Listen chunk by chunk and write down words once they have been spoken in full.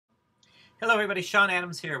Hello everybody, Sean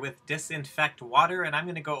Adams here with Disinfect Water, and I'm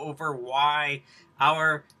going to go over why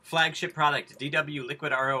our flagship product, DW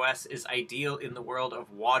Liquid ROS, is ideal in the world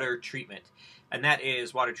of water treatment. And that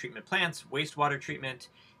is water treatment plants, wastewater treatment,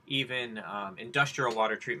 even industrial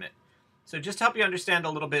water treatment. So just to help you understand a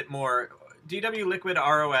little bit more, DW Liquid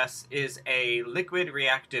ROS is a liquid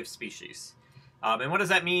reactive species. And what does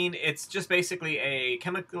that mean? It's just basically a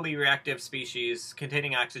chemically reactive species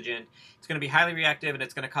containing oxygen. It's going to be highly reactive and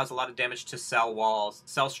it's going to cause a lot of damage to cell walls,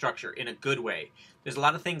 cell structure in a good way. There's a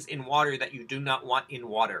lot of things in water that you do not want in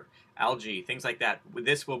water. Algae, things like that.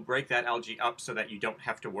 This will break that algae up so that you don't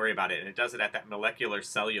have to worry about it. And it does it at that molecular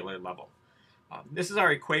cellular level. This is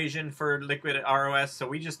our equation for liquid ROS. So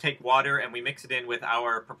we just take water and we mix it in with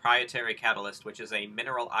our proprietary catalyst, which is a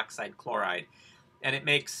mineral oxide chloride. And it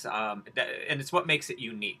makes and it's what makes it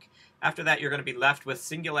unique. After that, you're going to be left with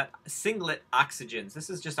singlet oxygens. This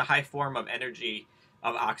is just a high form of energy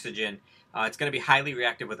of oxygen. It's going to be highly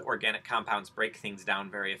reactive with organic compounds, break things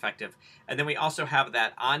down, very effective. And then we also have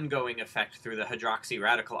that ongoing effect through the hydroxy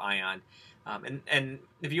radical ion. And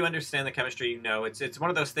if you understand the chemistry, you know it's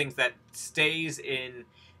one of those things that stays in.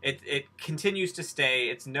 It continues to stay.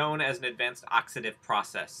 It's known as an advanced oxidative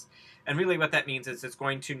process. And really what that means is it's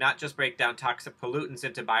going to not just break down toxic pollutants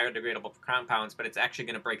into biodegradable compounds, but it's actually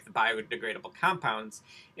going to break the biodegradable compounds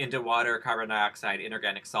into water, carbon dioxide,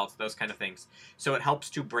 inorganic salts, those kind of things. So it helps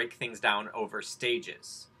to break things down over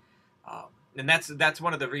stages. And that's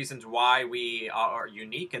one of the reasons why we are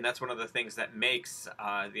unique, and that's one of the things that makes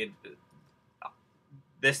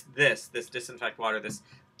this Disinfect Water, this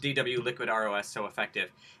DW Liquid ROS so effective.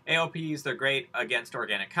 AOPs, they're great against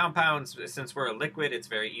organic compounds. Since we're a liquid, it's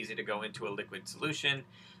very easy to go into a liquid solution.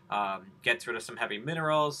 Gets rid of some heavy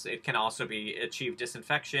minerals. It can also achieve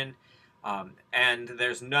disinfection. And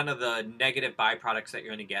there's none of the negative byproducts that you're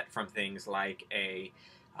going to get from things like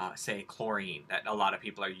say chlorine that a lot of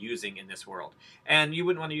people are using in this world. And you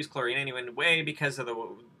wouldn't want to use chlorine anyway because of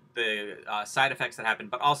the side effects that happen.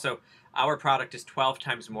 But also, our product is 12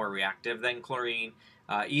 times more reactive than chlorine.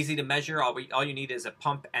 Easy to measure. All you need is a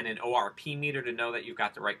pump and an ORP meter to know that you've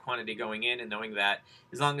got the right quantity going in, and knowing that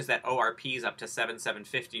as long as that ORP is up to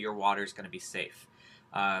 750, your water is going to be safe.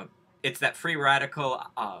 It's that free radical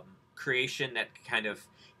creation that kind of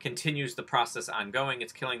continues the process ongoing.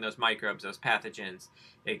 It's killing those microbes, those pathogens.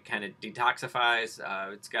 It kind of detoxifies.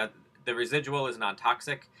 It's got the residual is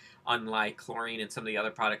non-toxic, unlike chlorine and some of the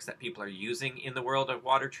other products that people are using in the world of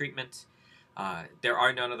water treatment. There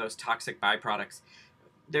are none of those toxic byproducts.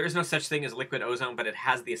 There is no such thing as liquid ozone, but it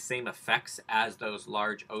has the same effects as those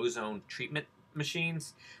large ozone treatment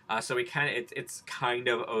machines. So it's kind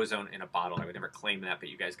of ozone in a bottle. I would never claim that, but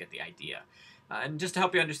you guys get the idea. And just to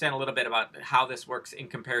help you understand a little bit about how this works in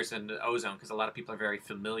comparison to ozone, because a lot of people are very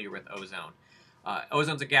familiar with ozone.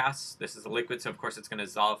 Ozone's a gas. This is a liquid, so of course it's going to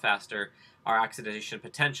dissolve faster. Our oxidation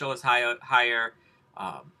potential is higher.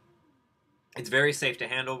 It's very safe to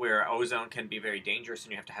handle, where ozone can be very dangerous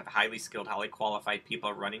and you have to have highly skilled, highly qualified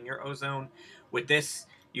people running your ozone. With this,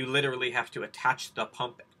 you literally have to attach the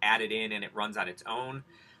pump, add it in, and it runs on its own.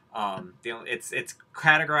 It's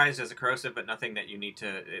categorized as a corrosive, but nothing that you need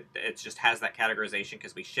to. It just has that categorization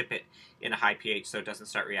because we ship it in a high pH, so it doesn't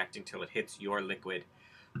start reacting till it hits your liquid.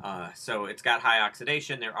 So it's got high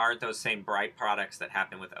oxidation. There aren't those same bright products that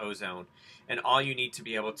happen with ozone. And all you need to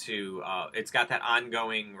be able to, it's got that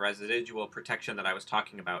ongoing residual protection that I was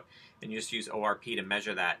talking about. And you just use ORP to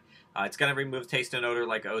measure that. It's going to remove taste and odor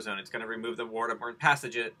like ozone. It's going to remove the waterborne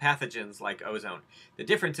pathogens like ozone. The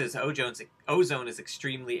difference is ozone is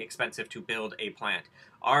extremely expensive to build a plant.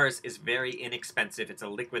 Ours is very inexpensive. It's a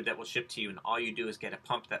liquid that will ship to you, and all you do is get a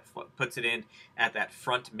pump that puts it in at that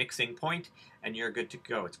front mixing point, and you're good to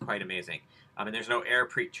go. It's quite amazing. And there's no air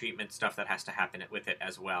pre-treatment stuff that has to happen with it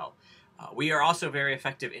as well. We are also very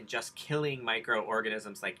effective in just killing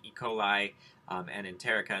microorganisms like E. coli and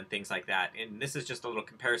enterica and things like that. And this is just a little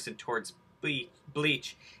comparison towards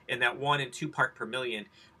bleach. In that 1 and 2 part per million,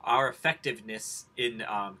 our effectiveness in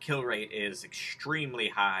kill rate is extremely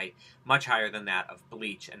high, much higher than that of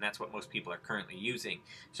bleach, and that's what most people are currently using.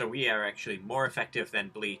 So we are actually more effective than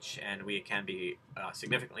bleach, and we can be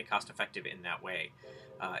significantly cost effective in that way.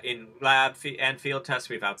 In lab and field tests,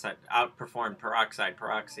 we've outperformed peroxide,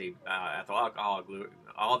 peroxy, ethyl alcohol,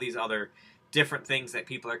 all these other different things that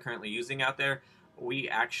people are currently using out there. We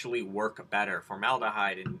actually work better.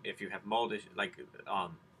 Formaldehyde, and if you have mold, like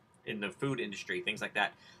in the food industry, things like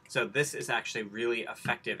that. So this is actually really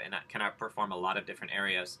effective and can outperform a lot of different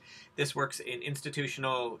areas. This works in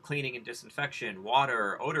institutional cleaning and disinfection,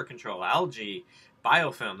 water, odor control, algae,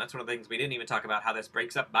 Biofilm, that's one of the things we didn't even talk about, how this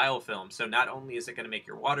breaks up biofilm. So not only is it going to make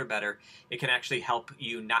your water better, it can actually help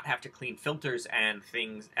you not have to clean filters and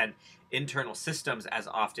things and internal systems as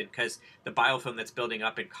often, because the biofilm that's building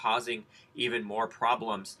up and causing even more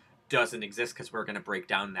problems doesn't exist because we're going to break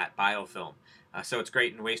down that biofilm. So it's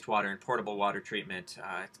great in wastewater and portable water treatment.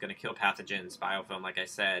 It's going to kill pathogens. Biofilm, like I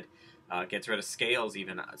said, gets rid of scales,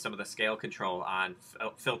 even some of the scale control on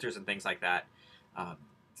filters and things like that.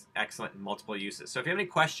 It's excellent in multiple uses. So if you have any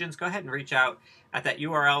questions, go ahead and reach out at that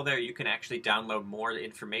URL there. You can actually download more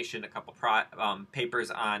information, a couple papers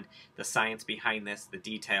on the science behind this, the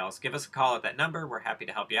details. Give us a call at that number. We're happy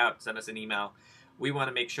to help you out. Send us an email. We want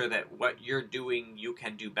to make sure that what you're doing, you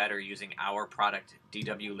can do better using our product,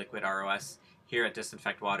 DW Liquid ROS, here at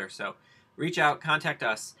Disinfect Water. So reach out, contact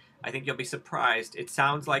us. I think you'll be surprised. It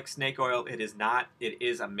sounds like snake oil. It is not. It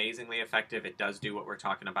is amazingly effective. It does do what we're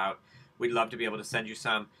talking about. We'd love to be able to send you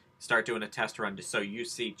some, start doing a test run just so you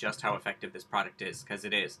see just how effective this product is, because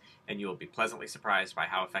it is, and you will be pleasantly surprised by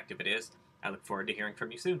how effective it is. I look forward to hearing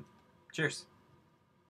from you soon. Cheers.